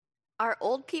Are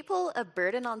old people a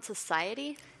burden on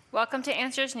society? Welcome to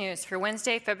Answers News for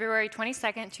Wednesday, February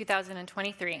 22nd,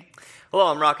 2023. Hello,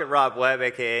 I'm Rocket Rob Webb,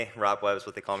 a.k.a. Rob Webb is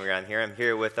what they call me around here. I'm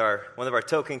here with one of our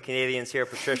token Canadians here,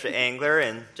 Patricia Angler,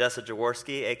 and Jessa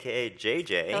Jaworski, a.k.a.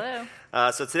 JJ.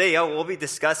 Hello. So today we'll be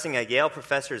discussing a Yale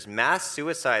professor's mass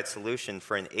suicide solution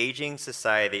for an aging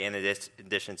society in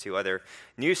addition to other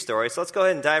news stories. So let's go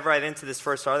ahead and dive right into this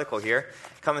first article here,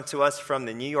 coming to us from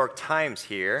the New York Times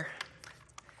here.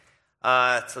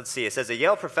 So let's see. It says a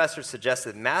Yale professor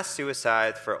suggested mass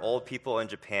suicide for old people in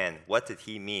Japan. What did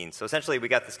he mean? So essentially, we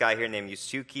got this guy here named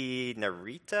Yusuke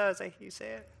Narita. Is that how you say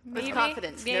it? With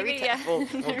confidence. Maybe, Narita. yeah.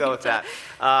 We'll go with that.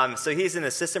 So he's an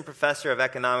assistant professor of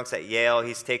economics at Yale.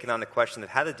 He's taken on the question of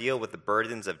how to deal with the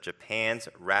burdens of Japan's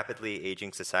rapidly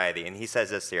aging society. And he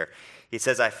says this here. He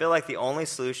says, I feel like the only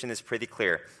solution is pretty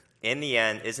clear. In the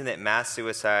end, isn't it mass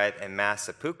suicide and mass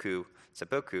seppuku,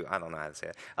 I don't know how to say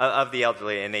it, of the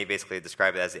elderly, and they basically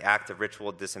describe it as the act of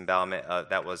ritual disembowelment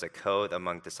that was a code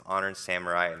among dishonored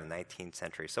samurai in the 19th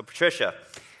century. So, Patricia,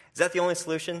 is that the only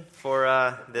solution for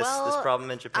this problem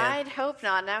in Japan? I'd hope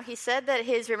not. Now, he said that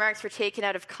his remarks were taken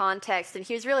out of context, and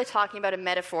he was really talking about a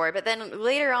metaphor. But then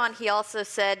later on, he also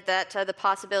said that the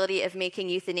possibility of making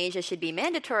euthanasia should be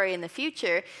mandatory in the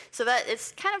future. So that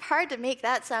it's kind of hard to make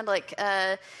that sound like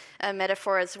a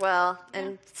metaphor as well.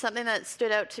 And something that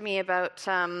stood out to me about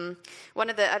one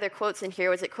of the other quotes in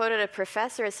here was it quoted a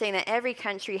professor as saying that every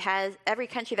country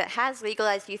that has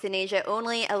legalized euthanasia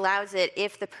only allows it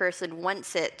if the person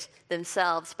wants it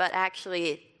themselves, but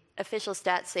actually official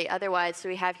stats say otherwise. So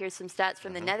we have here some stats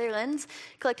from the Netherlands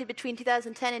collected between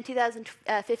 2010 and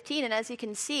 2015, and as you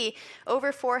can see,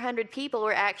 over 400 people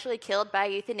were actually killed by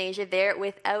euthanasia there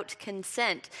without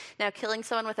consent. Now, killing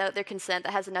someone without their consent,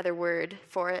 that has another word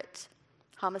for it.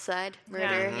 Homicide, murder.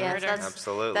 Yeah, Yes, murder.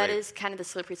 Absolutely. that is kind of the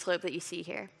slippery slope that you see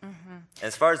here.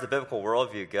 As far as the biblical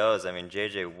worldview goes, I mean,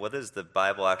 JJ, what does the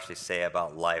Bible actually say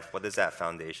about life? What is that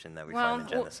foundation that we find in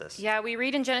Genesis? We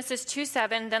read in Genesis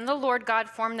 2:7, then the Lord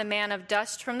God formed the man of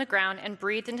dust from the ground and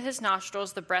breathed into his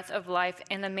nostrils the breath of life,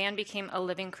 and the man became a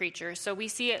living creature. So we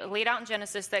see it laid out in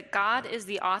Genesis that God is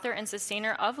the author and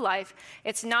sustainer of life.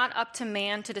 It's not up to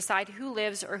man to decide who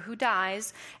lives or who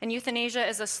dies, and euthanasia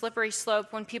is a slippery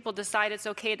slope. When people decide it's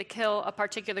okay to kill a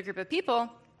particular group of people,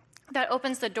 that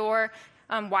opens the door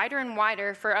wider and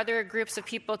wider for other groups of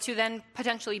people to then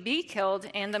potentially be killed.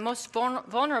 And the most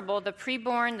vulnerable, the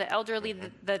preborn, the elderly,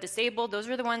 the disabled, those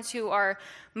are the ones who are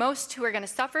going to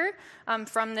suffer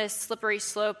from this slippery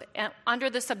slope under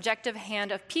the subjective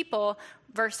hand of people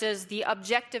versus the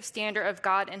objective standard of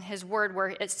God and his word, where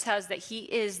it says that he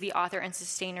is the author and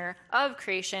sustainer of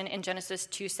creation in Genesis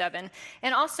 2:7.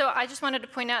 And also, I just wanted to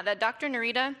point out that Dr.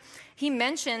 Narita, he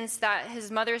mentions that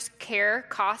his mother's care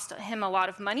cost him a lot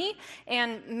of money,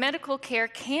 and medical care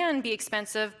can be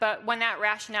expensive, but when that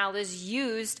rationale is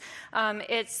used,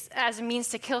 it's as a means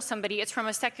to kill somebody. It's from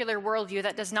a secular worldview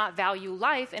that does not value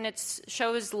life, and it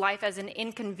shows life as an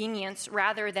inconvenience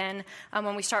rather than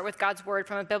when we start with God's word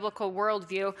from a biblical worldview,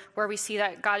 where we see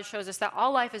that God shows us that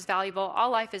all life is valuable,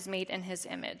 all life is made in his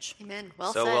image. Amen.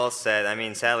 Well said. I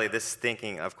mean, sadly, this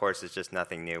thinking, of course, is just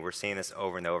nothing new. We're seeing this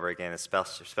over and over again,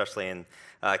 especially in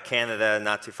Canada,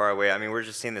 not too far away. I mean, we're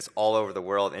just seeing this all over the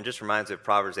world, and it just reminds me of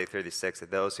Proverbs 8:36, that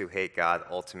those who hate God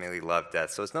ultimately love death.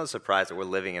 So it's no surprise that we're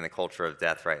living in a culture of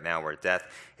death right now, where death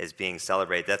is being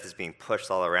celebrated, death is being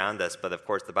pushed all around us. But of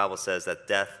course, the Bible says that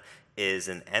death is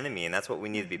an enemy, and that's what we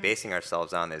need to be basing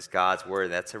ourselves on, is God's word.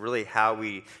 That's really how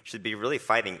we should be really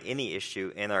fighting any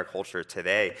issue in our culture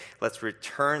today. Let's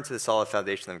return to the solid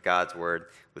foundation of God's word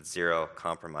with zero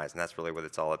compromise, and that's really what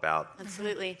it's all about.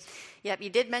 Absolutely. Yep, you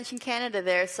did mention Canada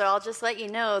there, so I'll just let you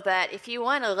know that if you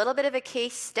want a little bit of a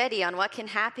case study on what can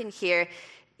happen here,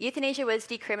 euthanasia was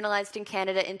decriminalized in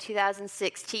Canada in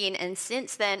 2016, and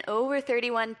since then, over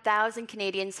 31,000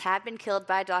 Canadians have been killed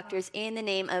by doctors in the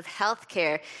name of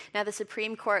healthcare. Now, the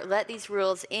Supreme Court let these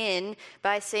rules in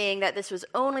by saying that this was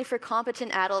only for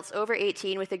competent adults over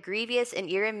 18 with a grievous and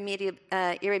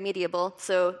irremediable,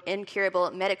 so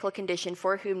incurable medical condition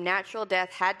for whom natural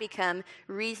death had become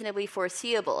reasonably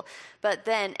foreseeable. But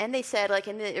then, and they said, like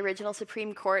in the original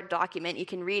Supreme Court document, you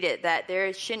can read it, that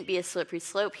there shouldn't be a slippery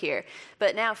slope here.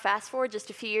 But now, fast forward just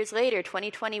a few years later,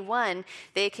 2021,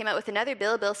 they came out with another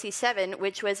bill, Bill C-7,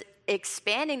 which was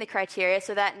expanding the criteria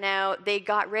so that now they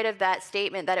got rid of that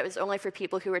statement that it was only for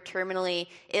people who were terminally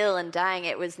ill and dying.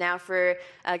 It was now for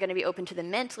going to be open to the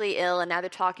mentally ill, and now they're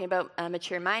talking about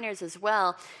mature minors as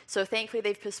well. So thankfully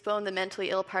they've postponed the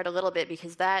mentally ill part a little bit,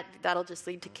 because that'll just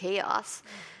lead to chaos.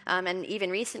 And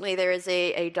even recently there is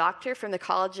a doctor from the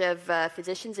College of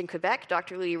Physicians in Quebec,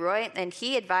 Dr. Louis Roy, and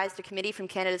he advised a committee from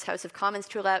Canada's House of Commons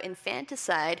to allow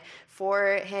infanticide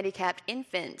for handicapped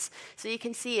infants. So you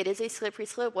can see it is a slippery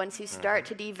slope once you start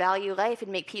to devalue life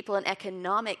and make people an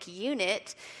economic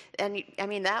unit. And I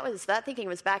mean, that thinking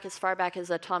was back as far back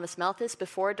as Thomas Malthus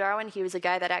before Darwin. He was a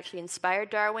guy that actually inspired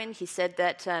Darwin. He said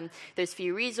that there's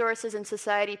few resources in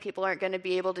society. People aren't going to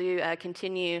be able to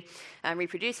continue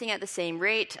reproducing at the same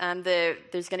rate.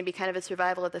 There's going to be kind of a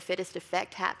survival of the fittest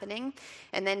effect happening.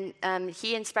 And then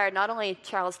he inspired not only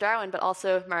Charles Darwin, but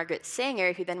also Margaret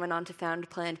Sanger, who then went on to found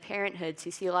Planned Parenthood. So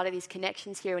you see a lot of these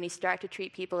connections here when you start to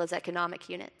treat people as economic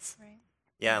units. Right.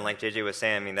 Yeah, and like JJ was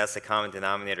saying, I mean, that's the common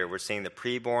denominator. We're seeing the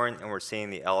preborn and we're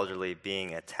seeing the elderly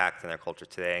being attacked in our culture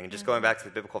today. And just going back to the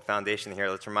biblical foundation here,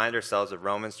 let's remind ourselves of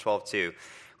Romans 12:2,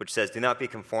 which says, "Do not be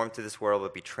conformed to this world,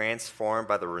 but be transformed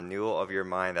by the renewal of your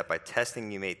mind, that by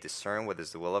testing you may discern what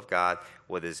is the will of God,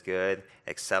 what is good,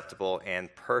 acceptable,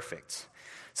 and perfect."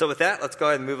 So with that, let's go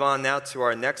ahead and move on now to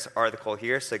our next article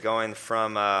here. So going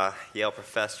from Yale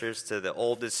professors to the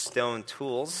oldest stone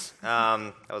tools.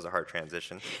 That was a hard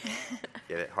transition.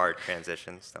 Get it? Hard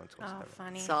transition. Stone tools. Oh,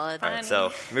 funny. Solid. All right,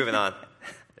 so moving on.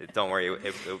 Don't worry,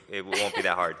 it won't be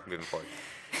that hard moving forward.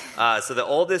 So the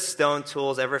oldest stone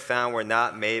tools ever found were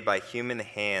not made by human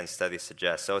hands, studies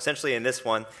suggest. So essentially in this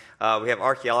one, we have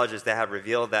archaeologists that have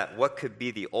revealed that what could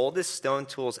be the oldest stone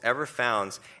tools ever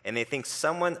found, and they think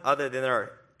someone other than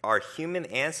our human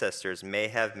ancestors may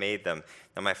have made them.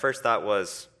 Now my first thought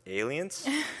was, aliens?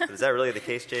 Is that really the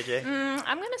case, JJ?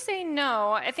 I'm going to say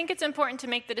no. I think it's important to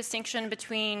make the distinction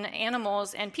between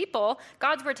animals and people.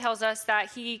 God's word tells us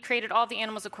that he created all the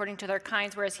animals according to their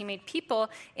kinds, whereas he made people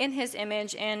in his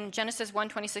image. And Genesis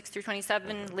 1:26 through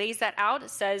 27 lays that out. It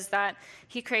says that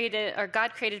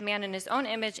God created man in his own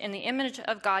image. In the image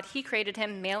of God, he created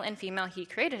him, male and female, he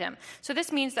created him. So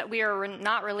this means that we are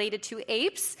not related to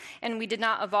apes, and we did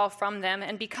not evolve from them.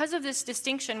 And because of this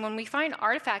distinction, when we find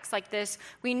artifacts like this,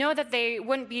 we know that they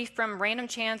wouldn't be from random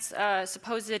chance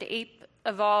supposed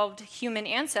ape-evolved human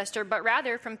ancestor, but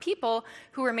rather from people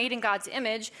who were made in God's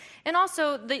image. And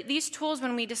also, these tools,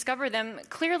 when we discover them,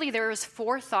 clearly there was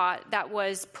forethought that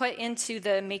was put into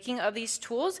the making of these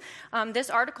tools. This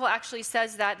article actually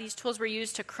says that these tools were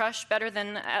used to crush better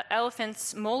than an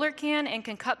elephant's molar can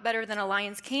cut better than a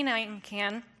lion's canine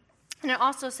can. And it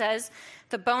also says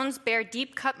the bones bear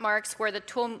deep cut marks where the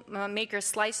tool maker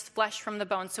sliced flesh from the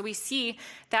bones. So we see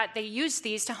that they use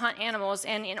these to hunt animals.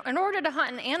 And in order to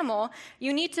hunt an animal,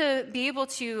 you need to be able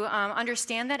to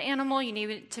understand that animal. You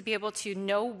need to be able to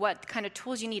know what kind of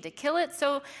tools you need to kill it.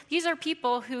 So these are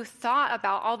people who thought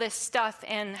about all this stuff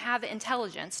and have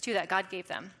intelligence, too, that God gave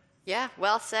them. Yeah,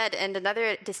 well said. And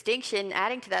another distinction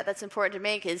adding to that that's important to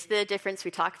make is the difference, we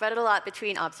talk about it a lot,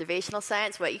 between observational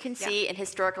science, what you can see, and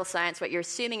historical science, what you're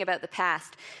assuming about the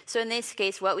past. So in this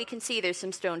case, what we can see, there's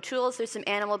some stone tools, there's some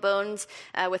animal bones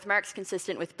with marks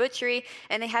consistent with butchery,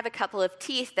 and they have a couple of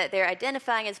teeth that they're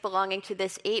identifying as belonging to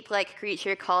this ape-like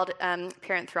creature called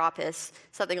Paranthropus,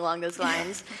 something along those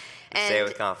lines. And say it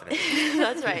with confidence.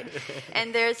 That's right.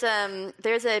 And there's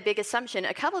a big assumption,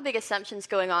 a couple of big assumptions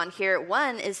going on here.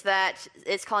 One is that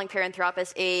it's calling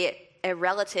Paranthropus a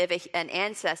relative, an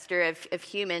ancestor of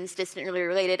humans, distantly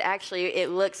related. Actually,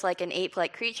 it looks like an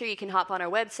ape-like creature. You can hop on our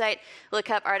website, look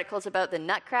up articles about the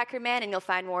Nutcracker Man, and you'll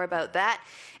find more about that.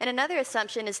 And another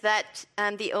assumption is that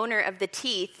the owner of the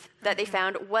teeth that they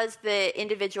found was the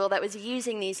individual that was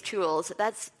using these tools.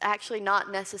 That's actually not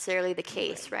necessarily the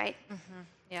case, right? Mm-hmm.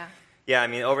 Yeah. Yeah, I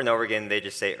mean, over and over again, they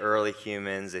just say early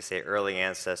humans, they say early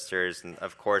ancestors, and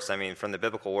of course, I mean, from the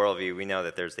biblical worldview, we know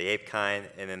that there's the ape kind,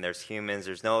 and then there's humans.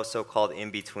 There's no so-called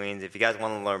in-betweens. If you guys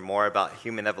want to learn more about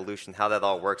human evolution, how that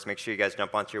all works, make sure you guys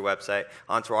jump onto our website,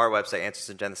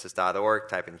 answersingenesis.org,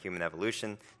 type in human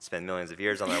evolution, spend millions of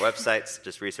years on our websites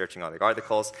just researching all the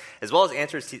articles, as well as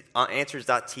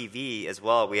answers.tv as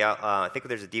well. I think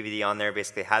there's a DVD on there,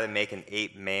 basically how to make an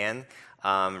ape man.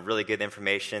 Really good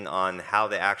information on how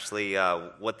they actually,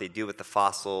 what they do with the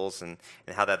fossils and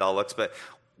how that all looks. But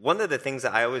one of the things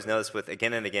that I always notice with,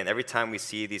 again and again, every time we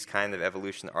see these kind of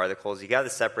evolution articles, you got to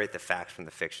separate the facts from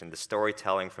the fiction, the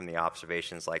storytelling from the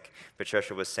observations, like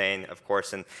Patricia was saying, of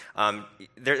course. And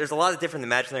there's a lot of different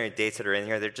imaginary dates that are in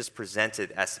here. They're just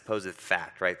presented as supposed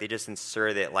fact, right? They just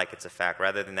insert it like it's a fact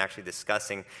rather than actually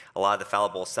discussing a lot of the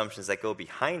fallible assumptions that go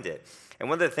behind it. And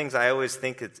one of the things I always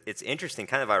think it's interesting,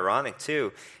 kind of ironic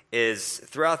too, is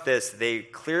throughout this, they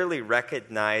clearly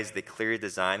recognize the clear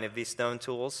design of these stone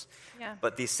tools. Yeah.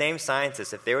 But these same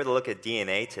scientists, if they were to look at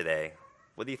DNA today,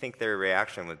 what do you think their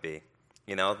reaction would be?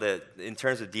 You know, in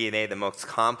terms of DNA, the most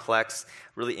complex,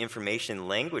 really information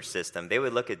language system, they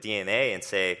would look at DNA and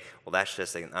say, well, that's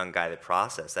just an unguided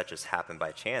process. That just happened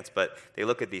by chance. But they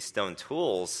look at these stone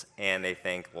tools and they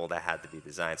think, well, that had to be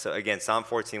designed. So again, Psalm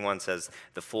 14:1 says,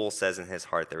 the fool says in his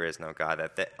heart there is no God.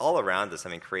 That all around us, I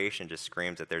mean, creation just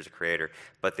screams that there's a creator,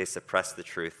 but they suppress the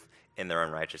truth in their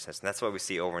unrighteousness. And that's what we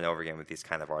see over and over again with these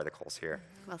kind of articles here.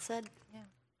 Well said. Yeah.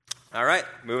 All right,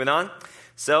 moving on.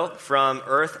 So from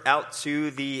Earth out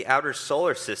to the outer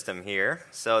solar system here.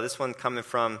 So this one coming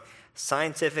from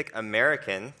Scientific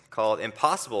American, called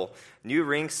Impossible, New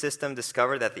Ring System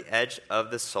Discovered at the Edge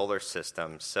of the Solar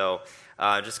System. So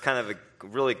just kind of a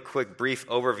really quick, brief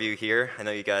overview here. I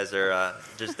know you guys are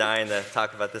just dying to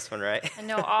talk about this one, right? I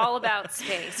know all about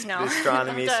space. No.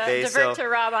 Astronomy, space. Divert to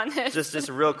Rob on this. Just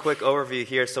a real quick overview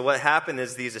here. So what happened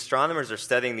is these astronomers are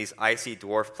studying these icy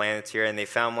dwarf planets here, and they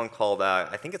found one called,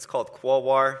 I think it's called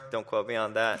Quasar. Don't quote me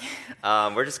on that.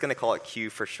 We're just going to call it Q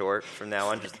for short from now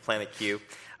on, just planet Q.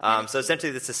 So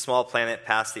essentially, it's a small planet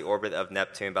past the orbit of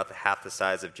Neptune, about half the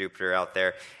size of Jupiter out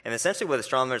there. And essentially what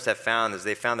astronomers have found is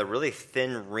they found a really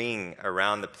thin ring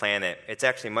around the planet. It's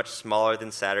actually much smaller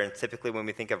than Saturn. Typically, when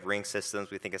we think of ring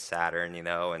systems, we think of Saturn, you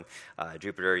know, and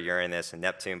Jupiter, Uranus, and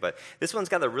Neptune. But this one's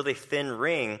got a really thin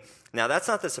ring. Now, that's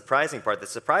not the surprising part. The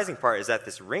surprising part is that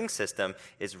this ring system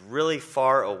is really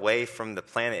far away from the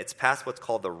planet. It's past what's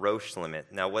called the Roche limit.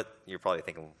 Now, what you're probably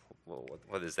thinking,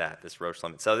 what is that, this Roche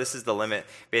limit? So this is the limit.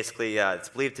 Basically, it's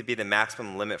believed to be the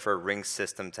maximum limit for a ring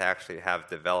system to actually have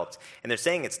developed. And they're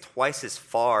saying it's twice as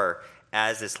far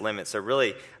as this limit. So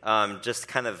really, just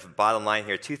kind of bottom line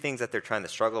here, two things that they're trying to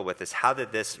struggle with is how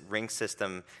did this ring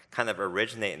system kind of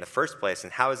originate in the first place,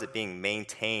 and how is it being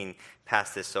maintained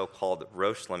past this so-called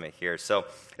Roche limit here? So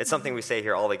it's something we say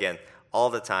here all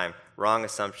the time, wrong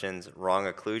assumptions, wrong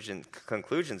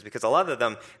conclusions, because a lot of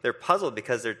them, they're puzzled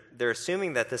because they're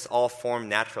assuming that this all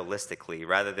formed naturalistically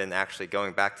rather than actually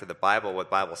going back to the Bible, what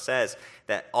Bible says,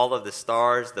 that all of the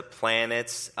stars, the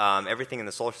planets, everything in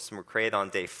the solar system were created on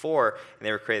day 4, and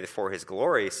they were created for His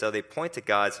glory. So they point to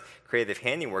God's creative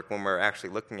handiwork when we're actually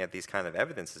looking at these kind of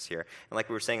evidences here. And like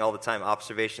we were saying all the time,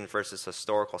 observation versus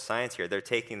historical science here. They're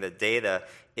taking the data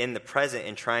in the present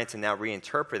and trying to now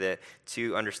reinterpret it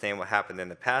to understand what happened in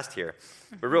the past here.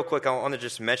 But real quick, I want to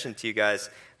just mention to you guys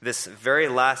this very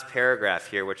last paragraph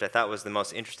here, which I thought was the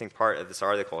most interesting part of this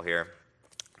article here.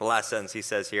 The last sentence he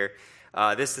says here,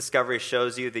 this discovery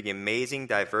shows you the amazing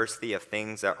diversity of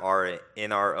things that are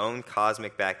in our own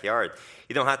cosmic backyard.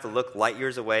 You don't have to look light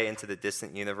years away into the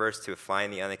distant universe to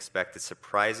find the unexpected.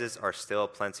 Surprises are still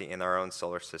plenty in our own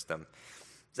solar system.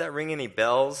 Does that ring any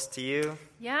bells to you?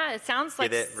 Yeah, it sounds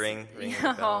like... Get it? Ring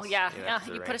Oh, yeah.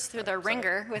 You put us through the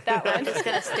ringer with that one. I'm just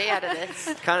going to stay out of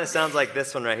this. Kind of sounds like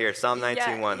this one right here, Psalm 19:1.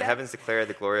 Yeah. The heavens declare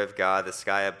the glory of God. The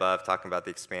sky above, talking about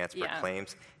the expanse,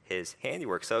 proclaims His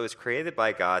handiwork. So it was created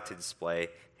by God to display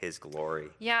His glory.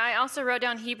 Yeah, I also wrote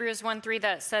down Hebrews 1:3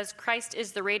 that says Christ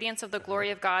is the radiance of the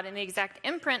glory of God and the exact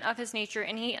imprint of His nature,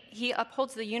 and he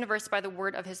upholds the universe by the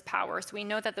word of His power. So we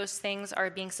know that those things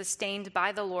are being sustained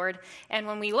by the Lord. And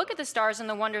when we look at the stars and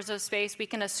the wonders of space, we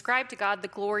can ascribe to God the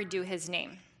glory due His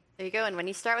name. There you go. And when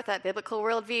you start with that biblical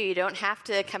worldview, you don't have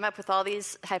to come up with all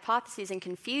these hypotheses and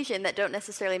confusion that don't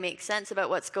necessarily make sense about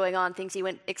what's going on, things you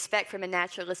wouldn't expect from a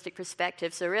naturalistic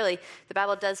perspective. So really, the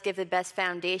Bible does give the best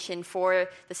foundation for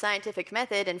the scientific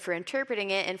method and for interpreting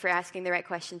it and for asking the right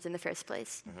questions in the first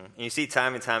place. Mm-hmm. And you see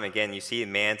time and time again, you see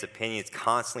man's opinions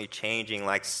constantly changing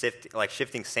like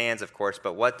shifting sands, of course,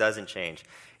 but what doesn't change?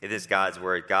 It is God's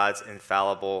word, God's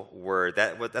infallible word.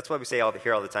 That's why we say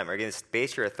here all the time. Are you going to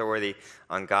base your authority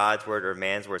on God's word or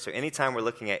man's word? So anytime we're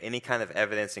looking at any kind of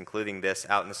evidence, including this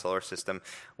out in the solar system,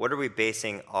 what are we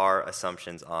basing our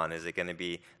assumptions on? Is it going to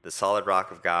be the solid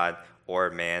rock of God or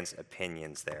man's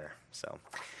opinions there? So,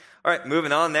 all right,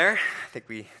 moving on there. I think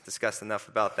we discussed enough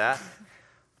about that.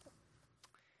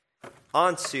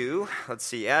 On to,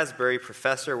 Asbury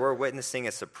Professor, we're witnessing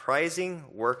a surprising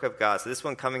work of God. So this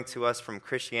one coming to us from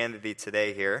Christianity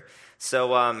Today here.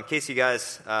 So in case you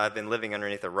guys have been living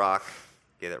underneath a rock,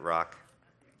 get it, rock?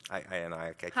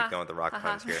 I keep going with the rock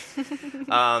puns here.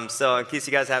 So in case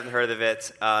you guys haven't heard of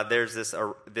it, there's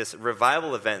this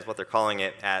revival event, is what they're calling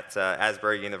it, at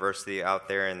Asbury University out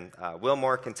there in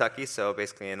Wilmore, Kentucky. So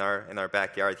basically in our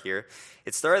backyard here.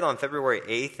 It started on February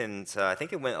 8th, and I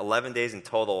think it went 11 days in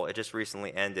total. It just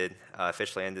recently ended,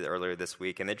 officially ended earlier this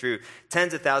week, and it drew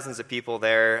tens of thousands of people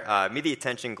there, media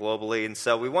attention globally. And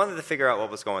so we wanted to figure out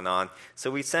what was going on. So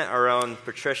we sent our own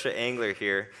Patricia Engler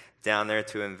here down there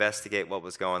to investigate what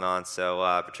was going on.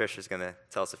 So Patricia's going to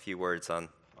tell us a few words on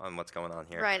what's going on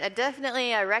here. Right. I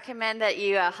definitely recommend that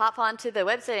you hop onto the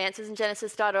website,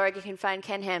 answersingenesis.org. You can find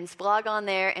Ken Ham's blog on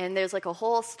there, and there's like a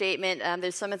whole statement.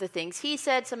 There's some of the things he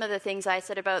said, some of the things I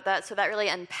said about that, so that really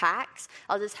unpacks.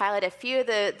 I'll just highlight a few of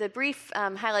the brief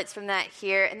highlights from that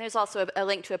here, and there's also a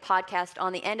link to a podcast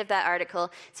on the end of that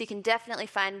article, so you can definitely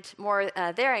find more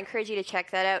there. I encourage you to check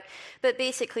that out. But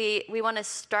basically, we want to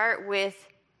start with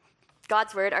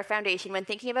God's Word, our foundation, when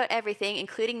thinking about everything,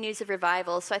 including news of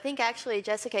revival. So I think actually,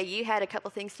 Jessica, you had a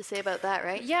couple things to say about that,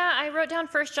 right? Yeah, I wrote down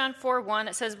 1 John 4:1.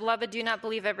 It says, "Beloved, do not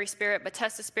believe every spirit, but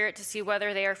test the spirit to see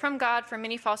whether they are from God, for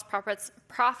many false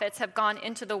prophets have gone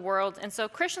into the world." And so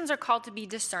Christians are called to be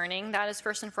discerning. That is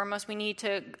first and foremost. We need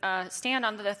to stand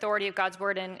under the authority of God's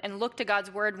Word and look to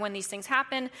God's Word when these things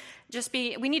happen.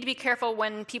 We need to be careful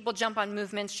when people jump on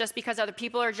movements. Just because other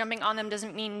people are jumping on them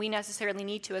doesn't mean we necessarily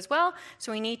need to as well.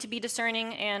 So we need to be discerning.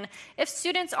 And if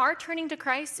students are turning to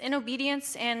Christ in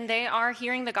obedience and they are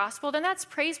hearing the gospel, then that's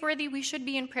praiseworthy. We should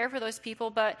be in prayer for those people.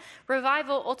 But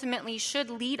revival ultimately should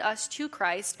lead us to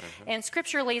Christ. Mm-hmm. And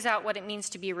Scripture lays out what it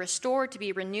means to be restored, to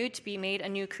be renewed, to be made a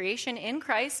new creation in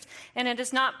Christ. And it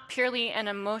is not purely an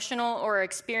emotional or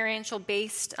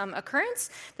experiential-based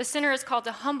occurrence. The sinner is called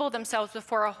to humble themselves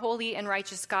before a holy and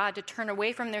righteous God, to turn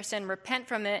away from their sin, repent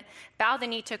from it, bow the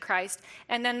knee to Christ.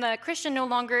 And then the Christian no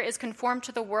longer is conformed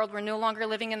to the world. We're no longer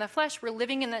living in the flesh, we're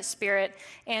living in the Spirit.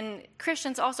 And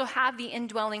Christians also have the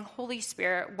indwelling Holy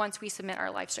Spirit once we submit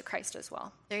our lives to Christ as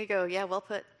well. There you go. Yeah, well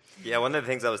put. Yeah, one of the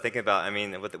things I was thinking about, I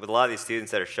mean, with a lot of these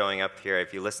students that are showing up here,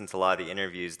 if you listen to a lot of the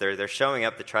interviews, they're showing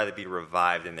up to try to be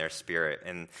revived in their spirit.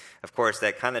 And, of course,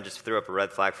 that kind of just threw up a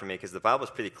red flag for me, because the Bible's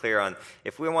pretty clear on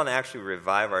if we want to actually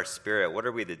revive our spirit, what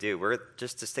are we to do? We're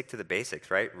just to stick to the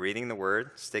basics, right? Reading the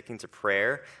Word, sticking to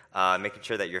prayer, making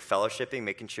sure that you're fellowshipping,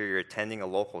 making sure you're attending a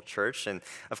local church. And,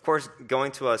 of course,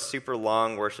 going to a super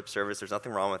long worship service, there's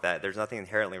nothing wrong with that. There's nothing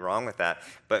inherently wrong with that.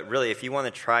 But really, if you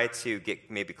want to try to get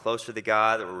maybe closer to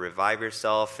God or revive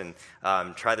yourself and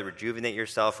try to rejuvenate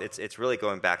yourself, it's really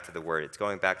going back to the Word. It's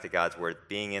going back to God's Word,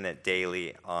 being in it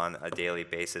daily on a daily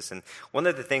basis. And one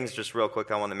of the things, just real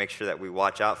quick, I want to make sure that we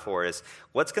watch out for is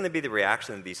what's going to be the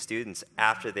reaction of these students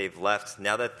after they've left,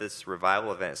 now that this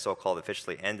revival event, so-called,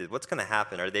 officially ended. What's going to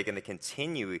happen? Are they going to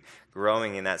continue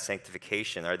growing in that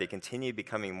sanctification? Are they continue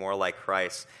becoming more like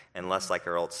Christ and less like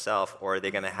our old self? Or are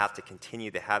they going to have to continue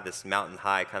to have this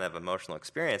mountain-high kind of emotional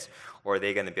experience? Or are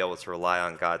they going to be able to rely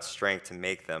on God's strength to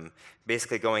make them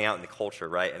basically going out in the culture,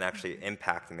 right, and actually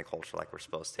impacting the culture like we're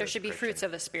supposed to? There should be fruits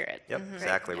of the Spirit. Yep, mm-hmm.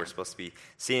 Exactly. Right. We're supposed to be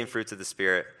seeing fruits of the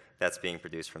Spirit that's being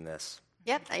produced from this.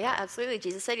 Yep, yeah, absolutely.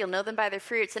 Jesus said you'll know them by their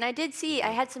fruits. And I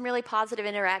had some really positive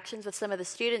interactions with some of the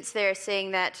students there, saying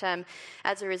that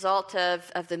as a result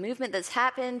of the movement that's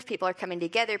happened, people are coming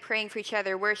together, praying for each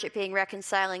other, worshiping,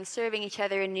 reconciling, serving each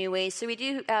other in new ways. So we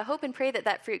do hope and pray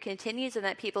that fruit continues and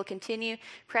that people continue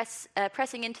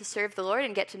pressing in to serve the Lord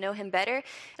and get to know Him better.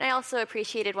 And I also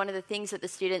appreciated one of the things that the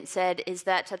student said is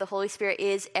that the Holy Spirit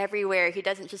is everywhere. He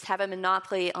doesn't just have a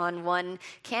monopoly on one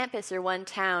campus or one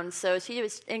town. So she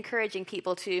was encouraging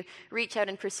people to reach out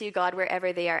and pursue God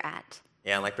wherever they are at.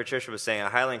 Yeah, and like Patricia was saying, I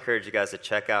highly encourage you guys to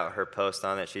check out her post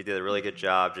on it. She did a really good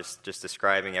job just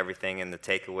describing everything and the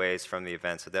takeaways from the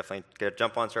event. So definitely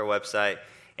jump onto our website,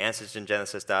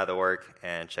 answersingenesis.org,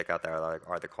 and check out that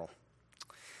article.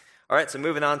 All right, so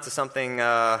moving on to something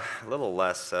a little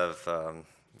less of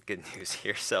good news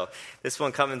here. So this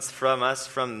one comes from us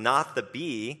from Not the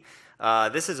Bee.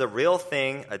 This is a real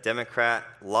thing a Democrat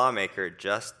lawmaker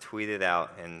just tweeted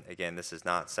out. And again, this is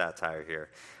not satire here.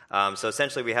 So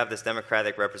essentially, we have this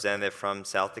Democratic representative from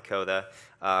South Dakota,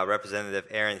 Representative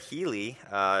Erin Healy.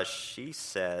 She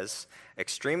says,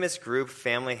 extremist group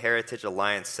Family Heritage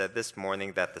Alliance said this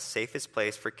morning that the safest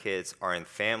place for kids are in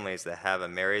families that have a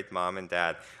married mom and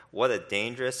dad. What a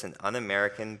dangerous and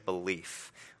un-American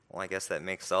belief. Well, I guess that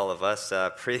makes all of us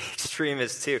pretty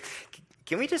extremists, too.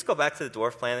 Can we just go back to the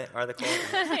dwarf planet article?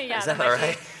 Yeah, Is that all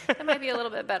right? That might be a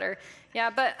little bit better. Yeah,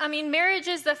 but I mean, marriage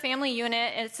is the family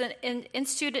unit. It's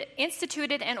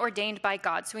instituted and ordained by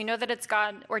God. So we know that it's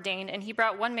God ordained, and he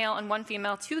brought one male and one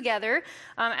female together,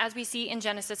 as we see in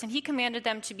Genesis, and he commanded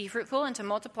them to be fruitful and to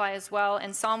multiply as well.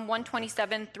 And Psalm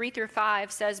 127,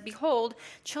 3-5 says, "Behold,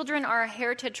 children are a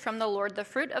heritage from the Lord, the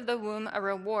fruit of the womb a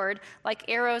reward. Like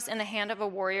arrows in the hand of a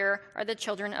warrior are the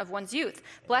children of one's youth.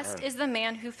 Blessed is the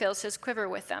man who fills his quiver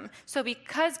with them." So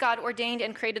because God ordained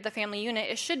and created the family unit,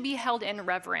 it should be held in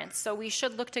reverence. So we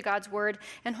should look to God's word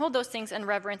and hold those things in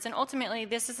reverence. And ultimately,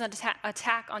 this is an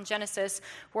attack on Genesis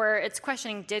where it's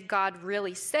questioning, did God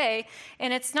really say?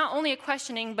 And it's not only a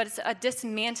questioning, but it's a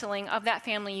dismantling of that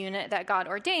family unit that God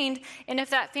ordained. And if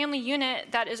that family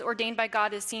unit that is ordained by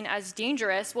God is seen as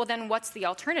dangerous, well, then what's the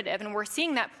alternative? And we're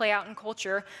seeing that play out in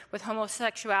culture with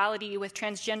homosexuality, with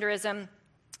transgenderism.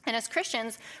 And as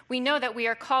Christians, we know that we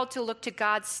are called to look to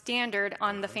God's standard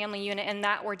on the family unit and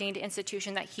that ordained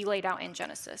institution that he laid out in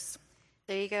Genesis.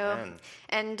 There you go. Amen.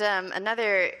 And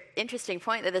another interesting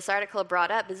point that this article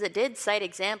brought up is it did cite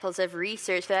examples of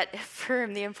research that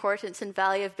affirm the importance and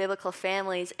value of biblical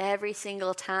families every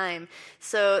single time.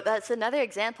 So that's another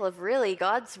example of really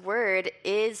God's word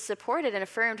is supported and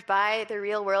affirmed by the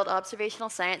real-world observational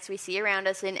science we see around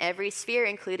us in every sphere,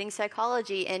 including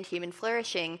psychology and human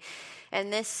flourishing.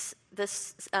 And this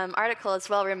article as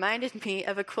well reminded me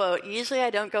of a quote. Usually I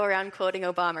don't go around quoting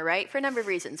Obama, right? For a number of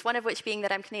reasons, one of which being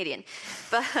that I'm Canadian.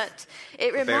 But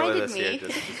it reminded Bear with us me... here,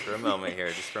 just for a moment here,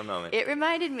 just for a moment. It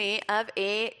reminded me of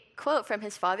a quote from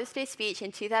his Father's Day speech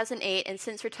in 2008, and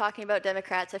since we're talking about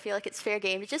Democrats, I feel like it's fair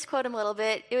game to just quote him a little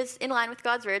bit. It was in line with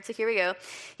God's word, so here we go.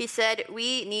 He said,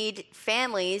 "We need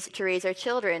families to raise our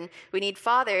children. We need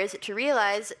fathers to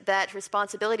realize that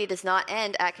responsibility does not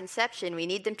end at conception. We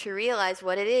need them to realize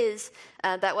what it is,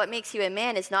 that what makes you a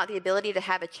man is not the ability to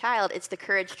have a child, it's the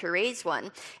courage to raise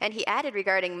one." And he added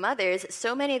regarding mothers,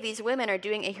 "So many of these women are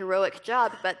doing a heroic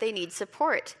job, but they need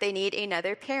support. They need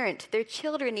another parent. Their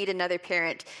children need another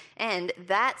parent. And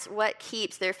that's what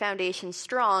keeps their foundation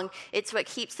strong. It's what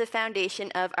keeps the foundation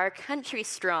of our country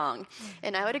strong."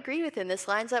 And I would agree with him. This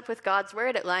lines up with God's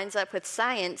word. It lines up with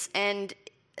science. And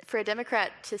for a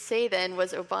Democrat to say then,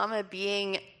 was Obama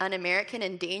being un-American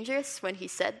and dangerous when he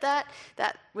said that?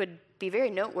 That would be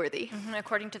very noteworthy. Mm-hmm.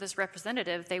 According to this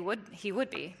representative, he would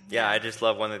be. Yeah, I just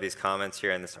love one of these comments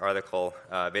here in this article.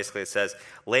 Basically, it says,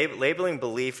 labeling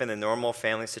belief in the normal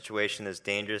family situation as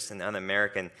dangerous and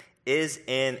un-American is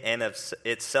in and of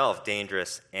itself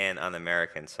dangerous and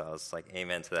un-American. So I was like,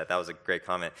 amen to that. That was a great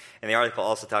comment. And the article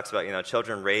also talks about,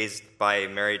 children raised by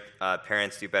married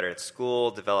parents do better at school,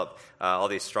 develop all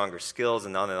these stronger skills,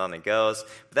 and on it goes.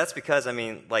 But that's because,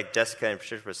 like Jessica and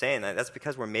Patricia were saying, that's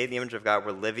because we're made in the image of God.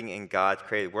 We're living in God's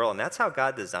created world. And that's how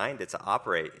God designed it to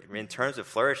operate. In terms of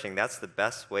flourishing, that's the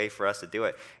best way for us to do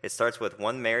it. It starts with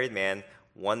one married man,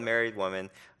 one married woman,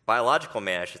 biological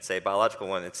man, I should say, biological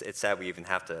woman. It's sad we even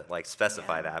have to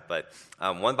specify that, but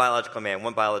one biological man,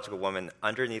 one biological woman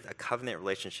underneath a covenant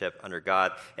relationship under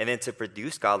God, and then to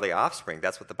produce godly offspring.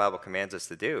 That's what the Bible commands us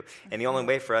to do. And the only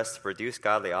way for us to produce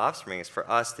godly offspring is for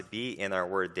us to be in our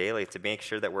word daily, to make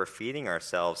sure that we're feeding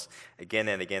ourselves again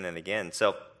and again and again.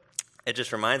 So it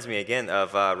just reminds me again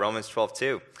of Romans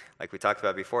 12:2. Like we talked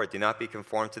about before, do not be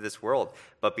conformed to this world,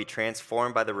 but be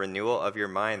transformed by the renewal of your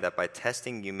mind, that by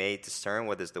testing you may discern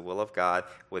what is the will of God,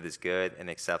 what is good and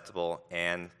acceptable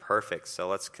and perfect. So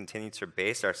let's continue to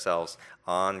base ourselves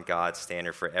on God's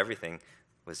standard for everything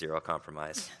with zero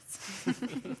compromise. Yes.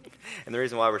 And the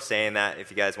reason why we're saying that, if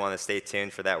you guys want to stay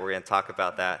tuned for that, we're going to talk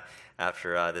about that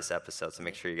after this episode. So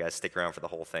make sure you guys stick around for the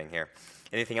whole thing here.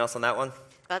 Anything else on that one?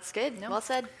 That's good. No. Well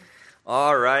said.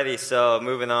 Alrighty, so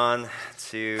moving on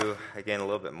to, again, a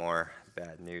little bit more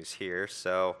bad news here.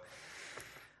 So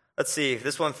let's see,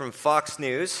 this one from Fox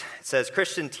News. It says,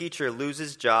 Christian teacher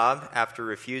loses job after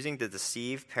refusing to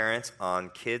deceive parents on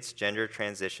kids' gender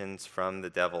transitions from the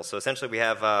devil. So essentially we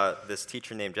have this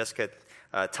teacher named Jessica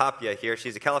Tapia here.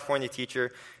 She's a California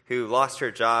teacher who lost her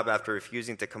job after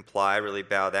refusing to comply, really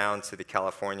bow down to the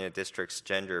California district's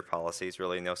gender policies.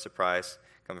 Really no surprise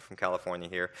coming from California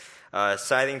here.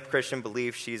 Citing Christian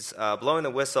belief, she's blowing the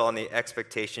whistle on the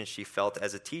expectations she felt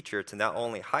as a teacher to not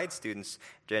only hide students'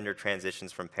 gender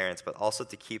transitions from parents, but also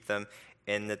to keep them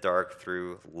in the dark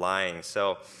through lying.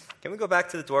 So can we go back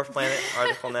to the Dwarf Planet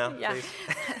article now, Yeah. please?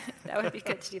 That would be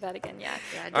good to do that again, yeah.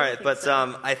 All right, but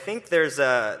I think there's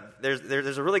a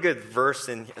really good verse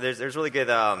in there's a really good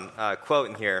quote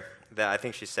in here that I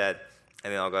think she said,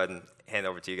 and then I'll go ahead and hand it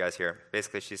over to you guys here.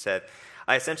 Basically, she said,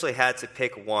 I essentially had to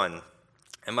pick one.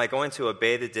 Am I going to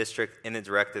obey the district in a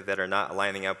directive that are not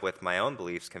lining up with my own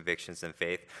beliefs, convictions, and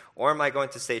faith? Or am I going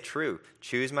to stay true,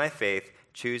 choose my faith,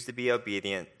 choose to be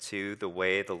obedient to the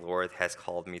way the Lord has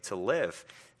called me to live?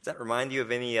 Does that remind you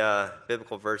of any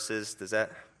biblical verses? Does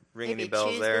that ring any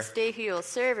bells there? Maybe choose this day who you will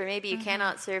serve, or maybe you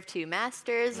cannot serve two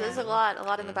masters. There's a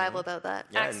lot in the Bible about that.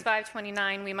 Yeah, Acts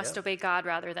 5:29, we must obey God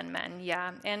rather than men.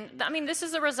 Yeah, and I mean, this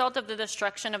is a result of the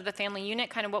destruction of the family unit,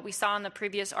 kind of what we saw in the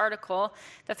previous article.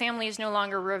 The family is no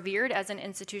longer revered as an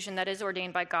institution that is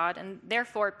ordained by God, and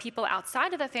therefore people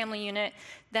outside of the family unit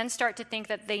then start to think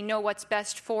that they know what's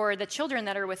best for the children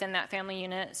that are within that family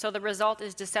unit. So the result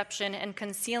is deception and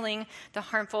concealing the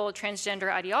harmful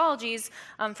transgender ideologies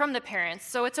from the parents.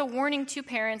 So it's a warning to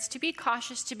parents to be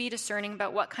cautious, to be discerning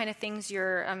about what kind of things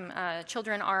your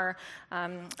children are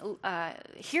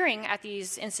hearing at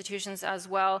these institutions as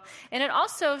well. And it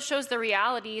also shows the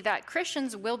reality that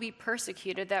Christians will be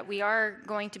persecuted, that we are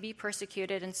going to be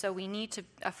persecuted, and so we need to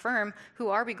affirm, who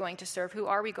are we going to serve? Who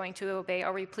are we going to obey?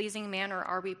 Are we pleasing man, or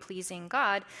are we pleasing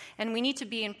God? And we need to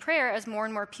be in prayer, as more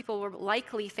and more people will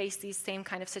likely face these same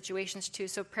kind of situations too.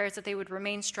 So prayers that they would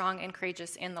remain strong and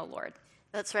courageous in the Lord.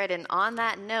 That's right. And on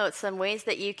that note, some ways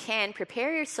that you can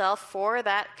prepare yourself for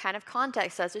that kind of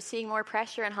context as we're seeing more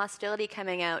pressure and hostility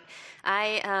coming out.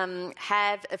 I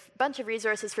have a bunch of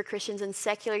resources for Christians in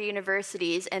secular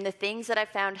universities, and the things that I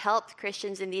found helped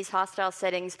Christians in these hostile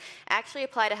settings actually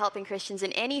apply to helping Christians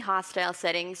in any hostile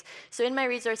settings. So in my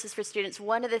resources for students,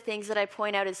 one of the things that I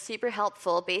point out is super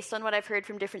helpful based on what I've heard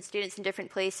from different students in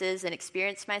different places and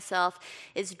experienced myself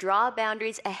is draw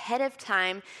boundaries ahead of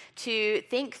time to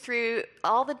think through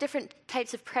all the different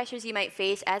types of pressures you might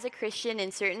face as a Christian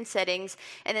in certain settings,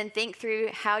 and then think through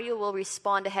how you will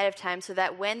respond ahead of time so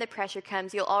that when the pressure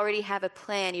comes, you'll already have a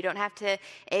plan. You don't have to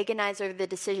agonize over the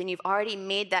decision. You've already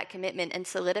made that commitment and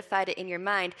solidified it in your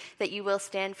mind that you will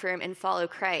stand firm and follow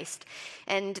Christ.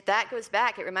 And that goes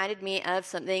back. It reminded me of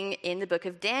something in the book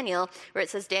of Daniel, where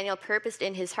it says Daniel purposed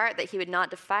in his heart that he would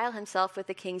not defile himself with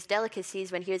the king's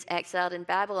delicacies when he was exiled in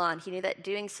Babylon. He knew that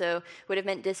doing so would have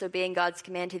meant disobeying God's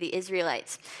command to the Israelites.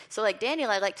 So like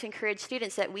Daniel, I like to encourage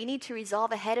students that we need to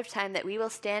resolve ahead of time that we will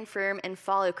stand firm and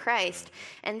follow Christ.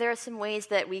 And there are some ways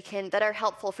that that are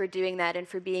helpful for doing that and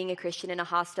for being a Christian in a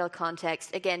hostile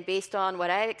context. Again, based on what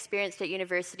I experienced at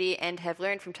university and have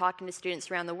learned from talking to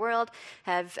students around the world,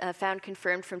 have found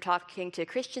confirmed from talking to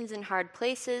Christians in hard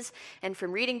places and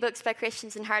from reading books by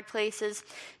Christians in hard places.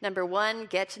 Number one,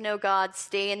 get to know God,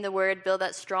 stay in the Word, build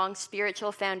that strong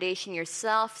spiritual foundation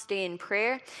yourself, stay in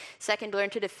prayer. Second, learn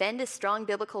to defend a strong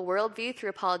biblical worldview through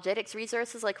apologetics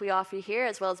resources like we offer here,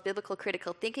 as well as biblical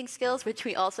critical thinking skills, which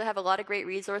we also have a lot of great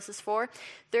resources for.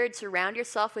 Third, surround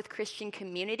yourself with Christian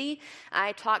community.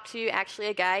 I talked to actually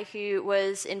a guy who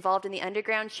was involved in the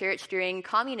underground church during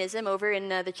communism over in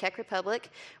the Czech Republic,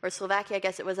 or Slovakia, I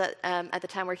guess it was at the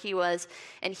time where he was.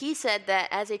 And he said that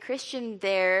as a Christian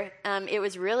there, it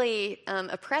was really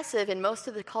oppressive in most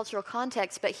of the cultural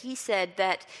context, but he said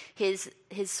that his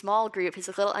small group, his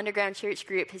little underground church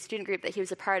group, his student group that he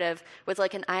was a part of, was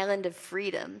like an island of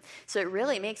freedom. So it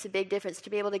really makes a big difference to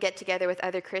be able to get together with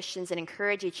other Christians and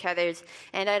encourage each other's.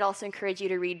 And I'd also encourage you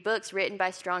to read books written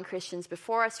by strong Christians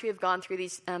before us who have gone through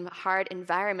these hard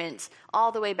environments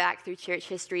all the way back through church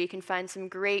history. You can find some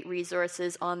great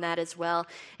resources on that as well.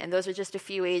 And those are just a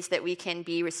few ways that we can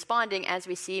be responding as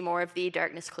we see more of the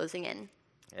darkness closing in.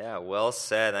 Yeah, well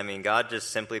said. I mean, God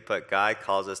just simply put, God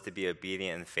calls us to be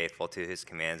obedient and faithful to his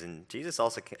commands. And Jesus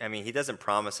also, he doesn't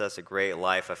promise us a great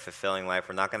life, a fulfilling life.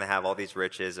 We're not going to have all these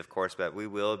riches, of course, but we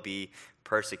will be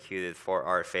persecuted for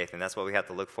our faith. And that's what we have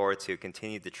to look forward to,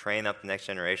 continue to train up the next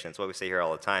generation. That's what we say here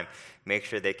all the time. Make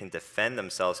sure they can defend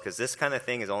themselves, because this kind of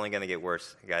thing is only going to get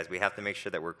worse, guys. We have to make sure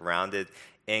that we're grounded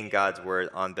in God's word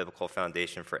on biblical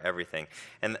foundation for everything.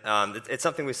 And it's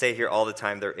something we say here all the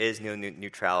time. There is no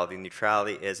neutrality.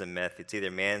 Neutrality is a myth. It's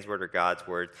either man's word or God's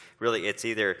word. Really, it's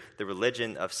either the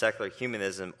religion of secular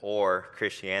humanism or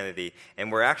Christianity.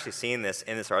 And we're actually seeing this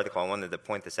in this article. I wanted to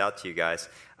point this out to you guys.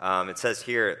 It says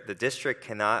here, the district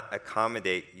cannot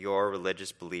accommodate your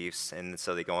religious beliefs. And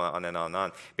so they go on and on and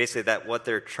on. Basically, that what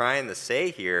they're trying to say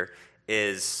here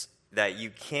is that you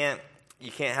can't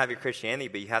have your Christianity,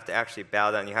 but you have to actually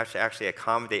bow down. You have to actually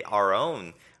accommodate our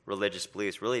own religious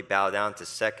beliefs, really bow down to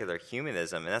secular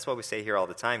humanism. And that's what we say here all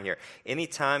the time here.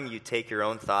 Anytime you take your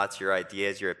own thoughts, your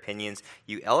ideas, your opinions,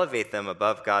 you elevate them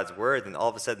above God's word, then all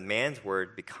of a sudden man's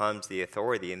word becomes the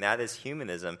authority, and that is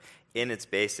humanism. in its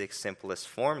basic, simplest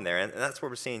form there. And that's what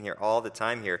we're seeing here all the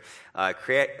time here.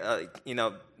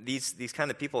 These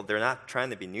kind of people, they're not trying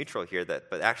to be neutral here,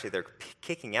 but actually they're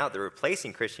kicking out, they're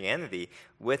replacing Christianity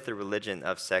with the religion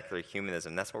of secular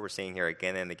humanism. That's what we're seeing here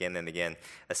again and again and again,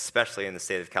 especially in the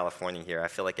state of California here. I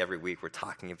feel like every week we're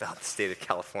talking about the state of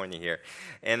California here.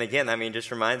 And again,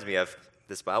 just reminds me of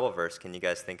this Bible verse. Can you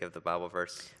guys think of the Bible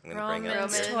verse I'm going to bring up?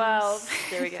 Romans 12.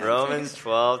 There we go. Romans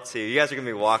 12:2. You guys are going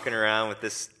to be walking around with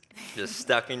this just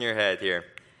stuck in your head here.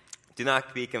 Do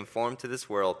not be conformed to this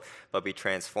world, but be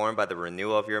transformed by the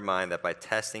renewal of your mind, that by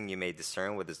testing you may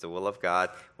discern what is the will of God,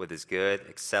 what is good,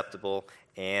 acceptable,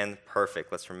 and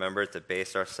perfect. Let's remember to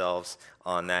base ourselves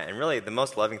on that. And really, the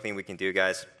most loving thing we can do,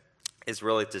 guys, is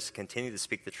really just continue to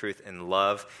speak the truth in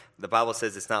love. The Bible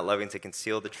says it's not loving to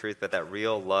conceal the truth, but that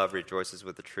real love rejoices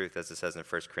with the truth, as it says in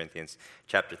 1 Corinthians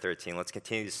chapter 13. Let's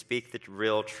continue to speak the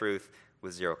real truth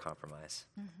with zero compromise.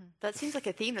 Mm-hmm. That seems like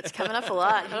a theme that's coming up a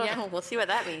lot. I don't know. We'll see what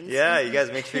that means. Yeah, you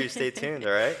guys make sure you stay tuned,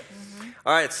 all right? Mm-hmm.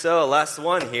 All right, so last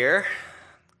one here.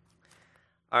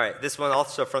 All right, this one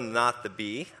also from Not the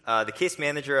Bee. The case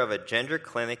manager of a gender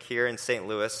clinic here in St.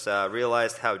 Louis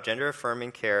realized how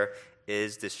gender-affirming care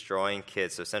is destroying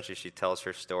kids. So essentially she tells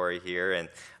her story here,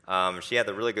 and she had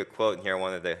a really good quote in here. I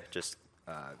wanted to just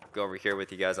go over here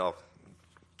with you guys. I'll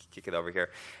kick it over here.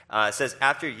 It says,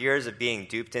 after years of being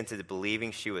duped into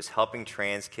believing she was helping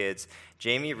trans kids,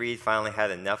 Jamie Reed finally had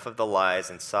enough of the lies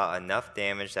and saw enough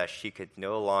damage that she could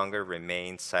no longer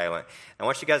remain silent. And I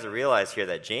want you guys to realize here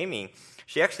that Jamie,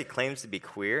 she actually claims to be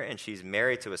queer, and she's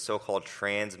married to a so-called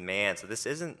trans man. So this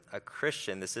isn't a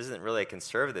Christian. This isn't really a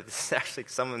conservative. This is actually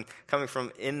someone coming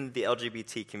from in the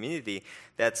LGBT community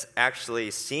that's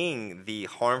actually seeing the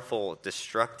harmful,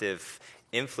 destructive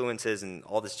influences and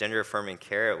all this gender-affirming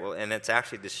care, and it's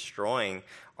actually destroying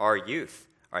our youth.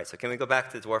 All right, so can we go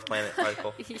back to the Dwarf Planet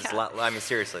article? Yeah.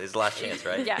 Seriously, this is the last chance,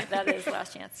 right? Yeah, that is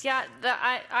last chance. Yeah,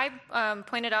 I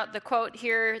pointed out the quote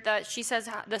here that she says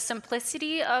the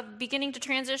simplicity of beginning to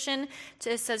transition.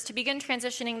 It says, to begin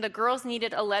transitioning, the girls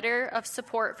needed a letter of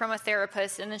support from a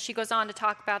therapist. And then she goes on to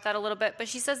talk about that a little bit. But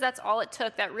she says that's all it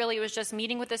took. That really was just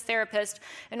meeting with this therapist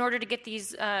in order to get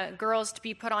these girls to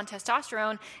be put on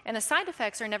testosterone. And the side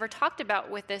effects are never talked about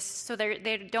with this. So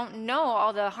they don't know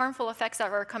all the harmful effects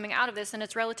that are coming out of this. And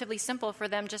it's relatively simple for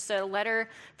them, just a letter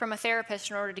from a therapist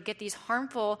in order to get these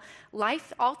harmful,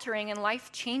 life-altering and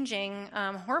life-changing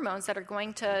hormones that are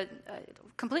going to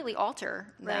completely alter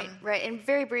them. Right. And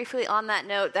very briefly on that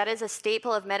note, that is a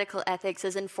staple of medical ethics,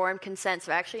 is informed consent.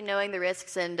 So actually knowing the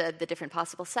risks and the different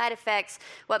possible side effects,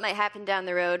 what might happen down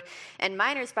the road. And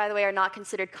minors, by the way, are not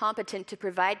considered competent to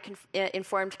provide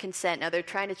informed consent. Now, they're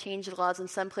trying to change the laws in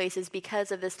some places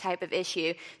because of this type of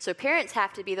issue. So parents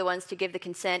have to be the ones to give the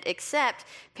consent, except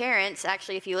parents,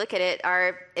 actually, if you look at it,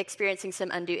 are experiencing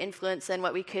some undue influence and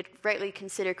what we could rightly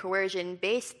consider coercion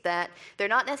based, that they're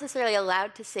not necessarily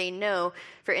allowed to say no.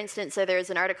 For instance, there was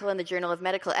an article in the Journal of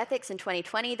Medical Ethics in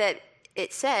 2020 that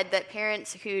it said that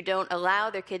parents who don't allow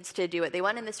their kids to do what they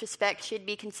want in this respect should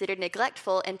be considered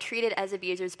neglectful and treated as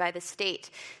abusers by the state.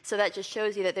 So that just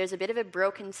shows you that there's a bit of a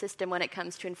broken system when it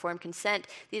comes to informed consent.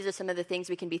 These are some of the things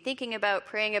we can be thinking about,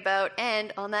 praying about,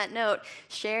 and on that note,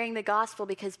 sharing the gospel,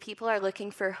 because people are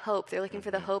looking for hope. They're looking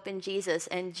for the hope in Jesus.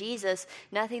 And Jesus,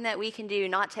 nothing that we can do,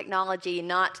 not technology,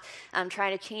 not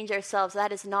trying to change ourselves,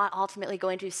 that is not ultimately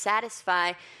going to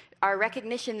satisfy our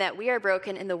recognition that we are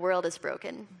broken and the world is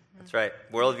broken. That's right.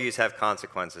 Worldviews have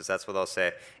consequences. That's what I'll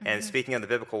say. And speaking of the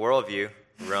biblical worldview,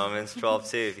 Romans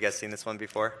 12:2. Have you guys seen this one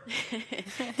before?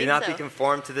 Do not be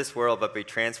conformed to this world, but be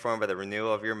transformed by the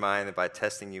renewal of your mind, and by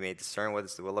testing you may discern what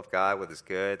is the will of God, what is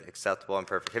good, acceptable, and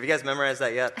perfect. Have you guys memorized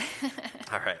that yet?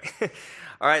 All right.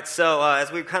 All right, so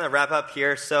as we kind of wrap up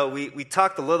here, so we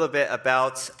talked a little bit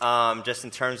about just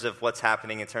in terms of what's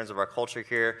happening in terms of our culture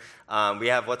here. We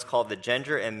have what's called the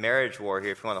gender and marriage war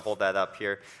here, if you want to hold that up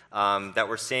here, that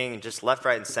we're seeing just left,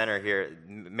 right, and center here.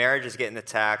 Marriage is getting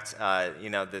attacked.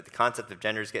 The concept of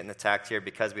gender is getting attacked here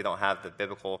because we don't have the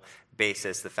biblical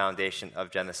basis, the foundation of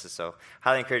Genesis. So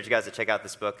highly encourage you guys to check out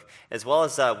this book, as well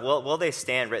as Will They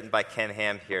Stand, written by Ken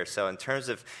Ham here. So in terms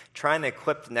of trying to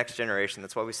equip the next generation,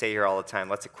 that's what we say here all the time.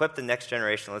 Let's equip the next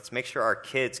generation. Let's make sure our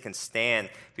kids can stand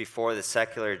before the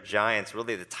secular giants,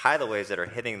 really the tidal waves that are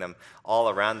hitting them all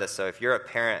around us. So if you're a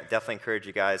parent, definitely encourage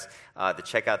you guys to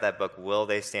check out that book, Will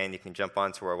They Stand. You can jump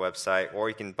onto our website, or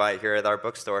you can buy it here at our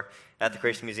bookstore. at the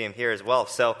Creation Museum here as well.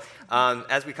 So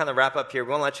as we kind of wrap up here, we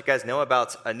want to let you guys know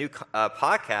about a new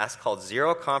podcast called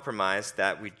Zero Compromise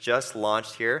that we just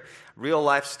launched here. Real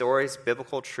life stories,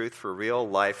 biblical truth for real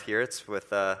life here. It's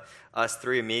with us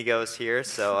three amigos here.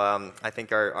 So I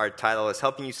think our title is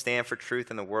Helping You Stand for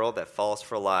Truth in a World That Falls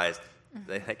for Lies.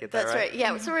 Did I get that That's right?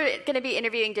 Yeah, so we're going to be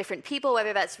interviewing different people,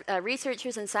 whether that's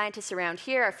researchers and scientists around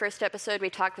here. Our first episode, we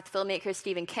talked with filmmaker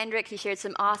Stephen Kendrick. He shared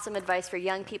some awesome advice for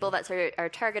young people. That's our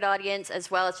target audience,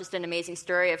 as well as just an amazing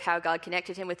story of how God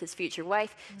connected him with his future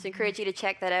wife. So I encourage you to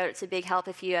check that out. It's a big help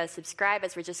if you subscribe,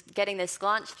 as we're just getting this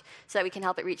launched so that we can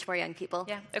help it reach more young people.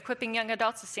 Yeah, equipping young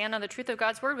adults to stand on the truth of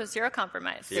God's word with zero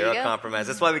compromise. Zero compromise.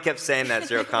 That's why we kept saying that,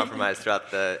 zero compromise,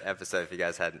 throughout the episode, if you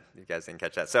guys didn't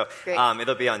catch that. So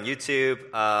it'll be on YouTube,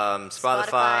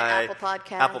 Spotify,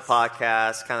 Apple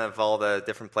Podcasts, kind of all the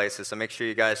different places. So make sure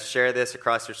you guys share this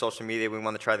across your social media. We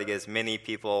want to try to get as many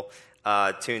people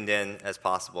tuned in as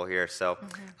possible here. So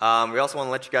we also want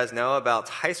to let you guys know about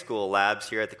high school labs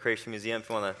here at the Creation Museum. If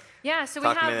you want to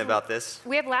talk a minute about this.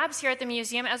 We have labs here at the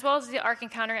museum, as well as the Ark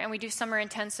Encounter, and we do summer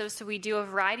intensives. So we do a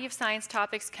variety of science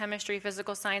topics: chemistry,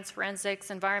 physical science, forensics,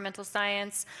 environmental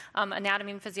science,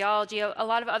 anatomy and physiology, a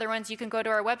lot of other ones. You can go to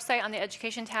our website on the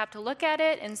education tab to look at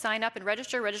it and sign up and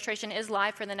register. Registration is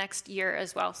live for the next year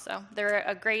as well. So they're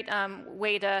a great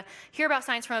way to hear about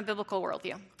science from a biblical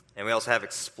worldview. And we also have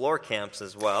Explore Camps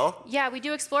as well. Yeah, we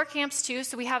do Explore Camps too.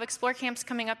 So we have Explore Camps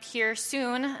coming up here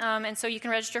soon. And so you can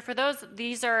register for those.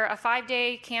 These are a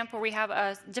 5-day camp where we have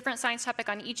a different science topic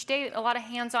on each day, a lot of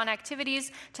hands-on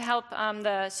activities to help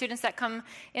the students that come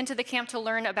into the camp to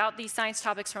learn about these science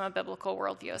topics from a biblical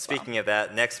worldview as well. Speaking of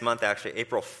that, next month, actually,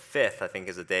 April 5th, I think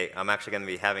is the date, I'm actually going to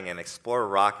be having an Explore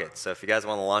rocket. So if you guys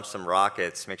want to launch some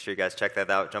rockets, make sure you guys check that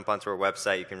out. Jump onto our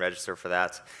website. You can register for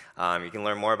that. You can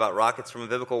learn more about rockets from a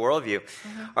biblical worldview.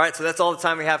 All right, so that's all the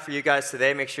time we have for you guys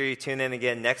today. Make sure you tune in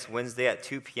again next Wednesday at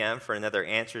 2 p.m. for another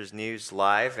Answers News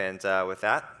Live. And with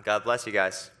that, God bless you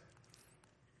guys.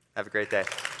 Have a great day.